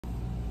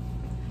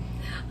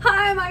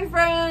Hi, my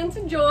friends.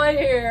 Joy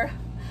here.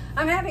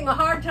 I'm having a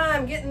hard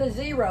time getting the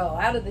zero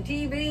out of the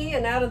TV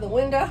and out of the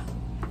window.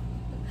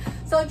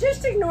 So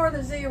just ignore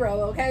the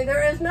zero, okay?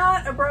 There is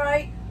not a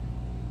bright,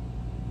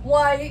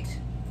 white,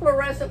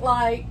 fluorescent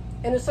light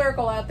in a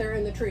circle out there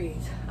in the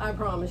trees. I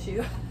promise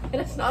you.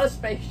 And it's not a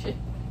spaceship.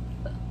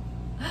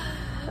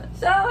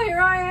 So here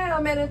I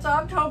am, and it's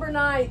October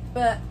 9th,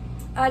 but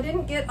I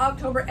didn't get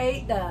October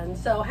 8 done.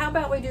 So how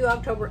about we do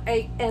October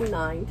 8 and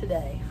 9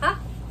 today, huh?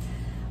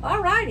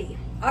 Alrighty.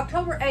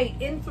 October 8,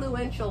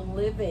 influential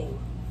living.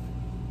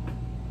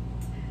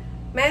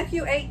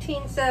 Matthew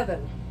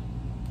 18:7.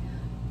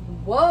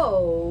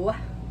 Woe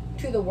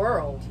to the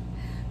world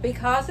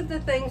because of the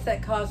things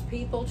that cause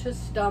people to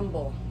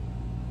stumble.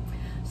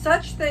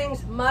 Such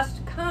things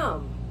must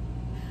come,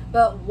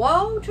 but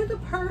woe to the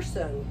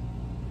person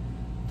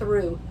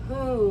through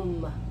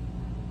whom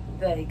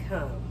they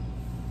come.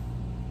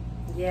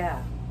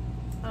 Yeah,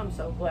 I'm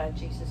so glad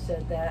Jesus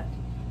said that.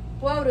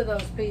 Woe to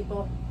those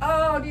people.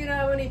 Oh, do you know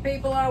how many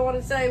people I want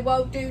to say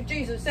woe to?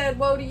 Jesus said,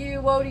 woe to you,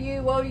 woe to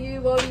you, woe to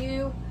you, woe to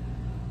you.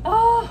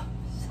 Oh,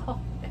 so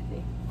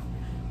many.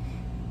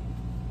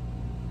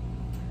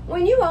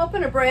 When you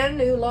open a brand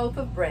new loaf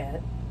of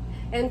bread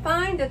and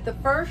find that the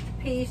first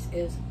piece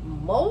is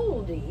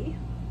moldy,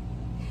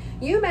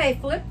 you may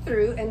flip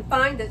through and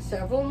find that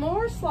several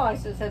more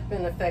slices have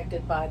been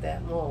affected by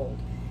that mold.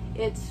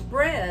 It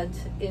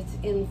spreads its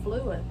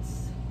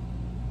influence.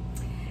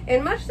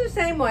 In much the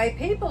same way,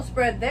 people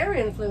spread their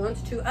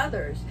influence to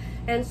others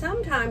and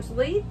sometimes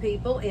lead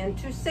people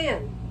into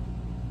sin.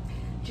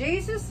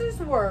 Jesus'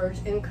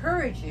 words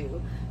encourage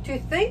you to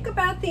think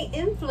about the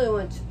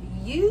influence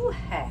you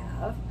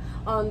have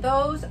on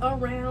those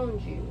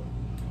around you.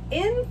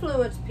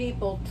 Influence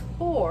people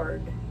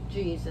toward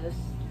Jesus,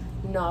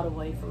 not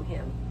away from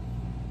him.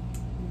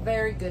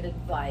 Very good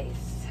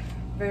advice.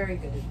 Very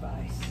good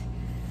advice.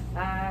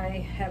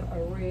 I have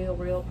a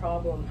real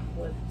problem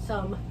with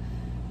some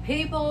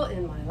people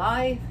in my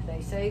life.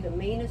 They say the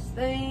meanest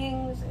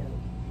things and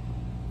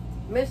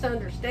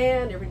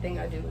misunderstand everything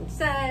I do and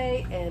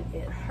say, and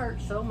it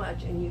hurts so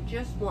much, and you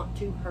just want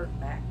to hurt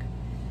back.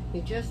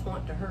 You just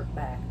want to hurt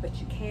back, but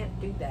you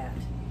can't do that.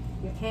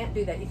 You can't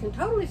do that. You can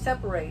totally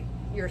separate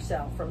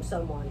yourself from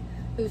someone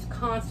who's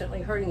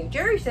constantly hurting you.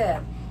 Jerry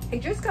said, he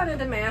just got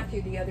into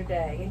Matthew the other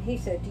day, and he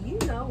said, do you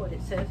know what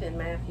it says in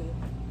Matthew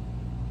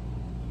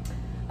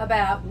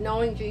about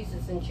knowing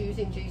Jesus and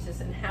choosing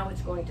Jesus and how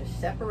it's going to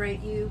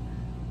separate you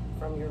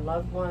from your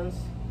loved ones?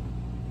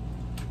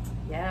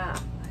 Yeah.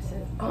 I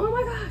said, oh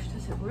my gosh,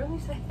 does it really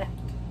say that?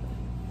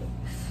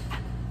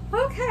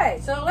 Okay,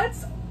 so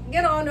let's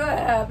get on to a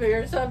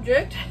happier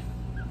subject.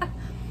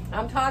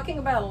 I'm talking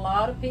about a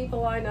lot of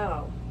people I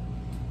know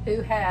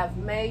who have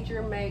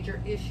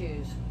major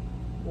issues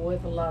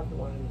with loved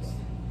ones,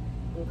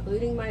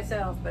 including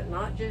myself, but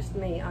not just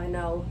me. I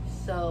know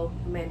so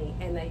many,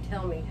 and they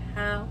tell me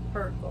how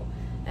hurtful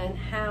and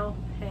how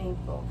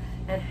painful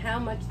and how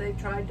much they've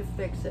tried to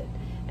fix it,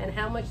 and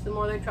how much the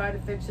more they try to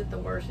fix it, the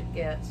worse it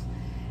gets.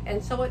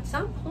 And so at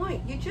some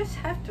point, you just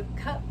have to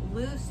cut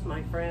loose,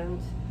 my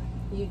friends.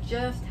 You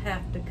just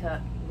have to cut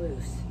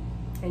loose,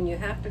 and you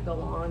have to go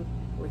on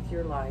with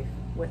your life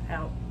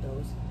without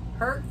those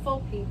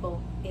hurtful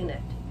people in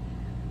it.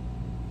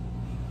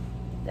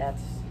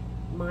 That's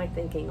my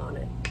thinking on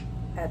it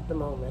at the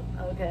moment,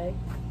 okay?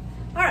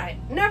 All right,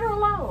 never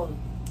alone.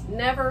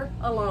 Never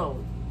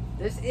alone.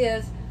 This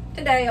is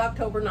today,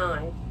 October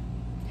 9.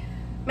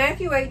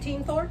 Matthew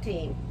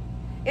 18:14.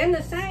 In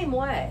the same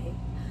way,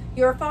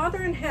 your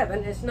Father in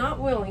heaven is not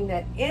willing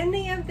that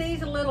any of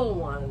these little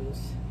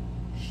ones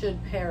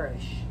should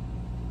perish.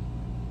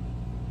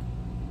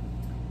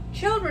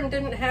 Children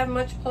didn't have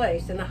much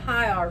place in the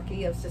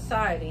hierarchy of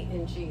society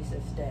in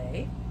Jesus'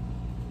 day.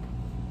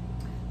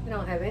 They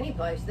don't have any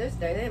place this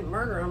day. They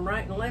murder them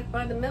right and left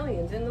by the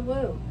millions in the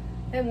womb.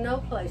 They have no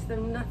place. They're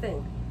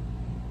nothing.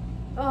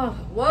 Oh,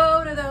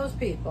 woe to those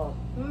people.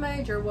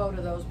 Major woe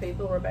to those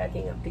people. We're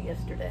backing up to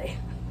yesterday.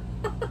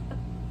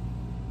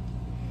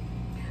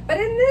 But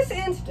in this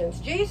instance,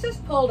 Jesus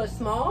pulled a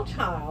small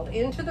child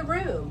into the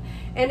room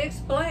and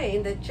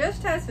explained that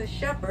just as a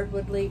shepherd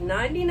would leave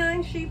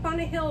 99 sheep on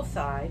a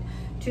hillside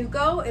to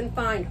go and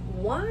find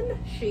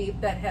one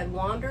sheep that had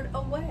wandered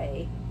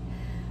away,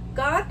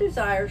 God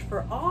desires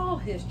for all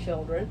his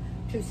children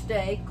to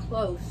stay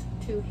close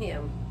to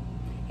him.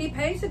 He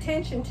pays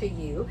attention to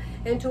you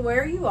and to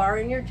where you are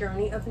in your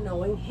journey of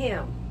knowing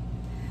him,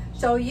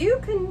 so you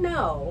can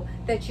know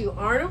that you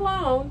aren't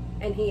alone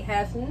and he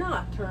has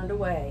not turned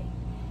away.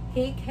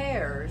 He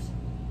cares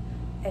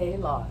a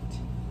lot.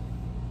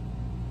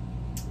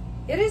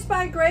 It is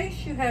by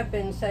grace you have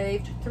been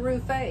saved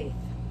through faith.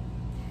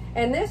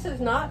 And this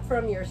is not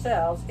from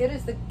yourselves. It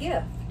is the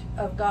gift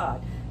of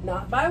God,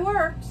 not by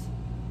works,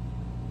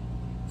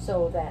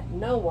 so that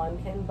no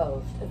one can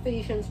boast.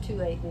 Ephesians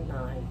 2:8 and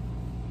 9.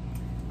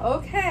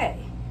 Okay.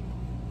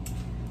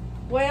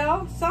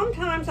 Well,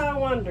 sometimes I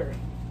wonder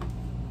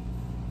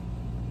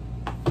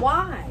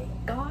why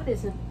God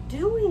isn't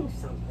doing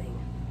something.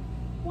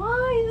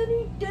 Why isn't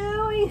he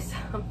doing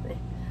something?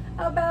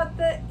 about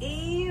the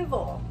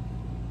evil,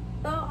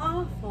 the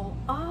awful,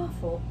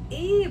 awful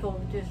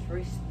evil, the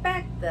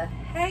disrespect, the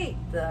hate,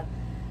 the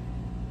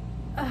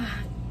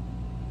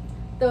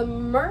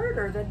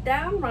murder, the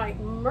downright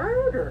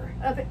murder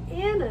of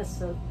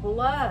innocent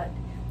blood.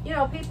 You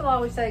know, people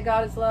always say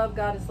God is love,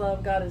 God is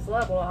love, God is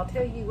love. Well, I'll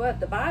tell you what,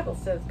 the Bible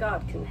says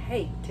God can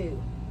hate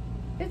too.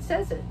 It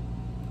says it.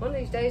 One of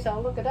these days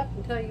I'll look it up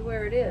and tell you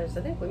where it is.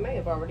 I think we may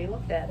have already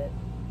looked at it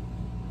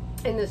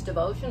in this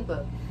devotion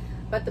book.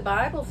 But the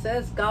Bible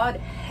says God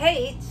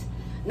hates,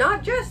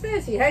 not just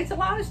this, he hates a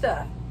lot of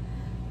stuff,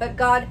 but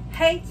God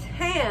hates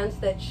hands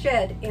that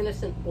shed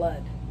innocent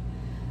blood.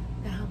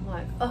 And I'm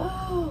like,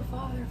 oh,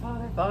 Father,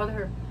 Father,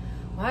 Father,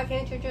 why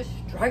can't you just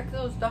strike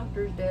those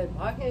doctors dead?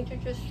 Why can't you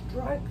just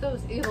strike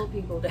those evil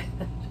people dead?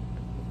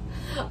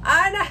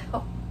 I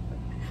know.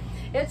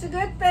 It's a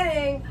good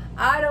thing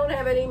I don't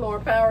have any more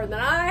power than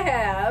I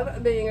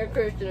have being a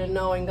Christian and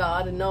knowing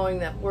God and knowing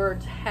that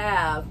words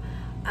have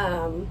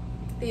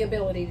the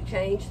ability to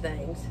change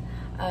things.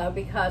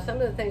 Because some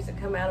of the things that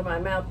come out of my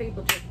mouth,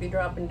 people just be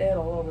dropping dead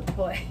all over the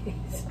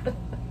place.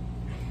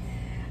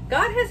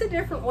 God has a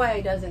different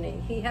way, doesn't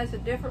he? He has a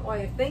different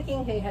way of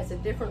thinking. He has a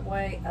different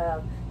way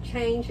of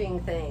changing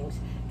things.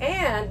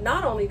 And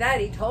not only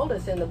that, he told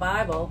us in the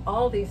Bible,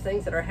 all these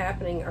things that are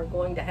happening are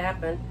going to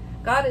happen.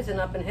 God isn't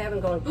up in heaven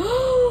going,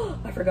 oh,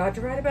 I forgot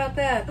to write about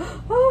that.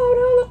 Oh,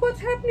 no, look what's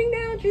happening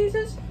now,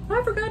 Jesus.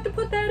 I forgot to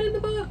put that in the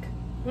book.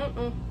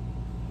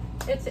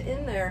 It's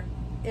in there.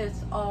 It's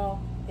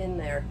all in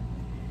there.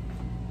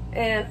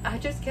 And I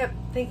just kept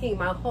thinking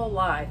my whole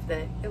life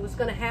that it was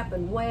going to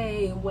happen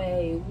way,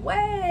 way,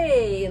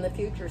 way in the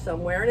future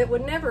somewhere, and it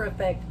would never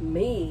affect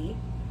me.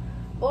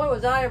 Boy,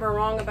 was I ever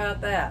wrong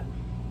about that.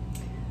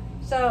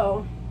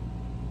 So,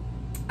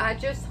 I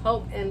just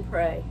hope and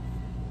pray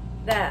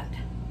that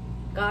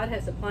God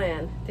has a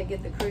plan to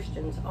get the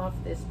Christians off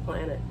this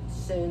planet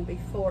soon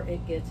before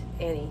it gets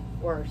any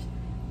worse.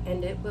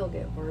 And it will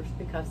get worse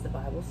because the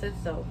Bible says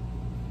so.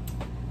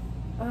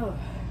 Oh,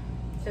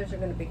 it says they're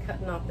going to be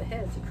cutting off the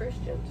heads of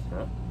Christians,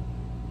 huh?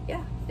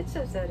 Yeah, it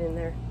says that in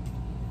there.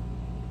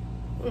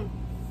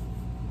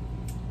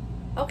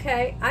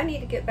 Okay, I need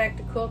to get back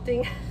to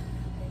quilting.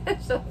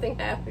 Something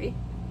happy.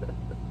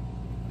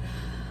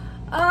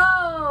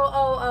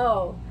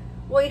 Oh.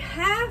 We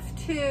have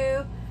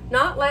to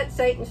not let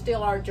Satan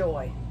steal our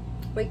joy.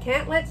 We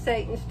can't let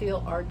Satan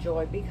steal our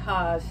joy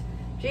because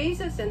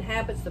Jesus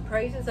inhabits the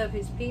praises of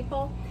his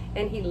people,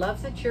 and he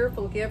loves a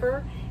cheerful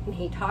giver, and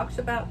he talks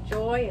about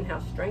joy and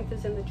how strength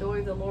is in the joy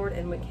of the Lord,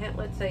 and we can't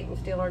let Satan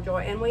steal our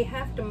joy. And we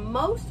have to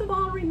most of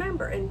all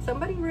remember, and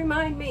somebody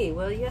remind me,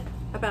 will you,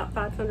 about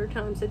 500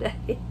 times a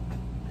day,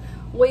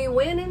 we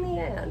win in the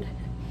end.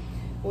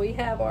 We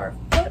have our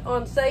foot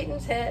on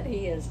Satan's head.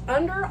 He is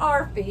under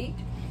our feet.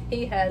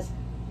 He has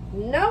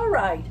no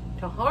right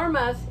to harm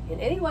us in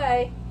any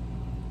way,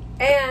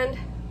 and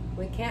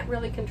we can't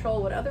really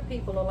control what other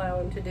people allow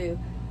him to do,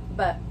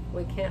 but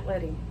we can't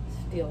let him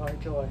steal our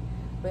joy.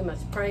 We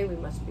must pray, we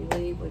must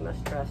believe, we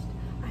must trust.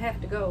 I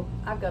have to go.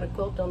 I've got a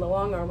quilt on the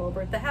long arm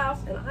over at the house,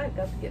 and I've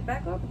got to get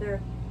back over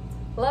there.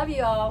 Love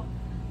you all.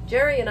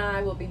 Jerry and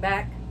I will be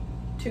back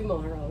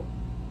tomorrow.